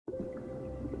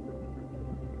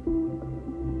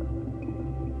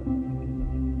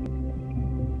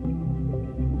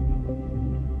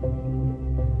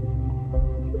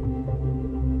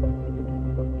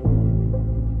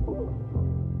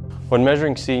When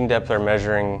measuring seating depth or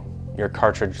measuring your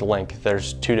cartridge length,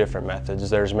 there's two different methods.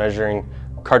 There's measuring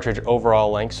cartridge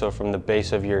overall length, so from the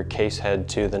base of your case head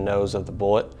to the nose of the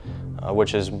bullet,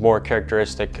 which is more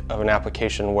characteristic of an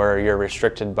application where you're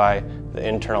restricted by the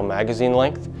internal magazine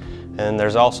length. And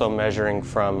there's also measuring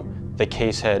from the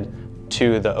case head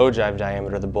to the ogive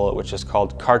diameter of the bullet, which is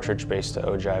called cartridge base to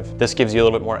ogive. This gives you a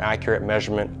little bit more accurate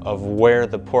measurement of where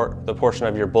the portion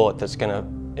of your bullet that's going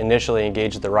to initially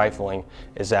engage the rifling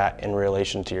is at in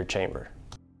relation to your chamber.